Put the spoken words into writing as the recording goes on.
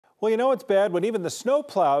Well, you know it's bad when even the snow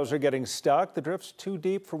plows are getting stuck. The drift's too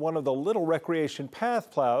deep for one of the little recreation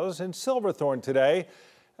path plows in Silverthorne today.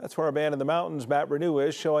 That's where our man in the mountains, Matt Renew,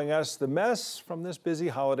 is showing us the mess from this busy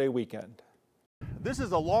holiday weekend. This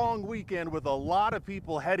is a long weekend with a lot of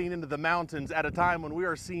people heading into the mountains at a time when we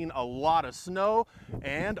are seeing a lot of snow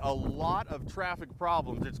and a lot of traffic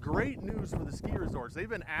problems. It's great news for the ski resorts. They've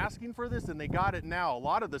been asking for this and they got it now. A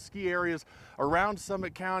lot of the ski areas around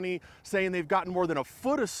Summit County saying they've gotten more than a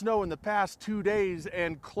foot of snow in the past 2 days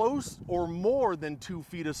and close or more than 2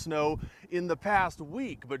 feet of snow in the past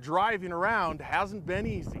week. But driving around hasn't been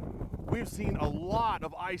easy. We've seen a lot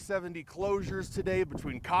of I-70 closures today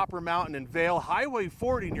between Copper Mountain and Vail. Highway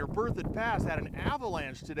 40 near Berthoud Pass had an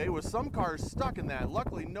avalanche today with some cars stuck in that.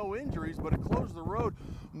 Luckily no injuries, but it closed the road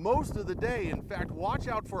most of the day. In fact, watch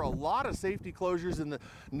out for a lot of safety closures in the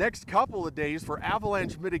next couple of days for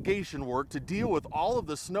avalanche mitigation work to deal with all of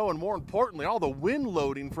the snow and, more importantly, all the wind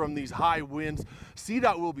loading from these high winds.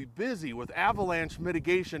 CDOT will be busy with avalanche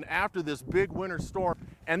mitigation after this big winter storm.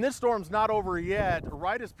 And this storm's not over yet.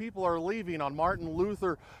 Right as people are leaving on Martin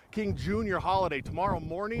Luther King Jr. holiday tomorrow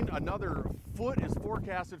morning, another foot is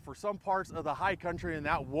forecasted for some parts of the high country, and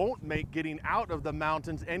that won't make getting out of the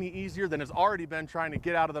mountains any easier than it's already been trying to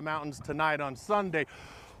get out of the mountains tonight on Sunday.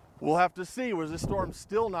 We'll have to see, was this storm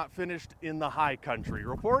still not finished in the high country.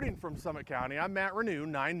 Reporting from Summit County, I'm Matt Renew,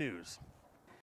 9 News.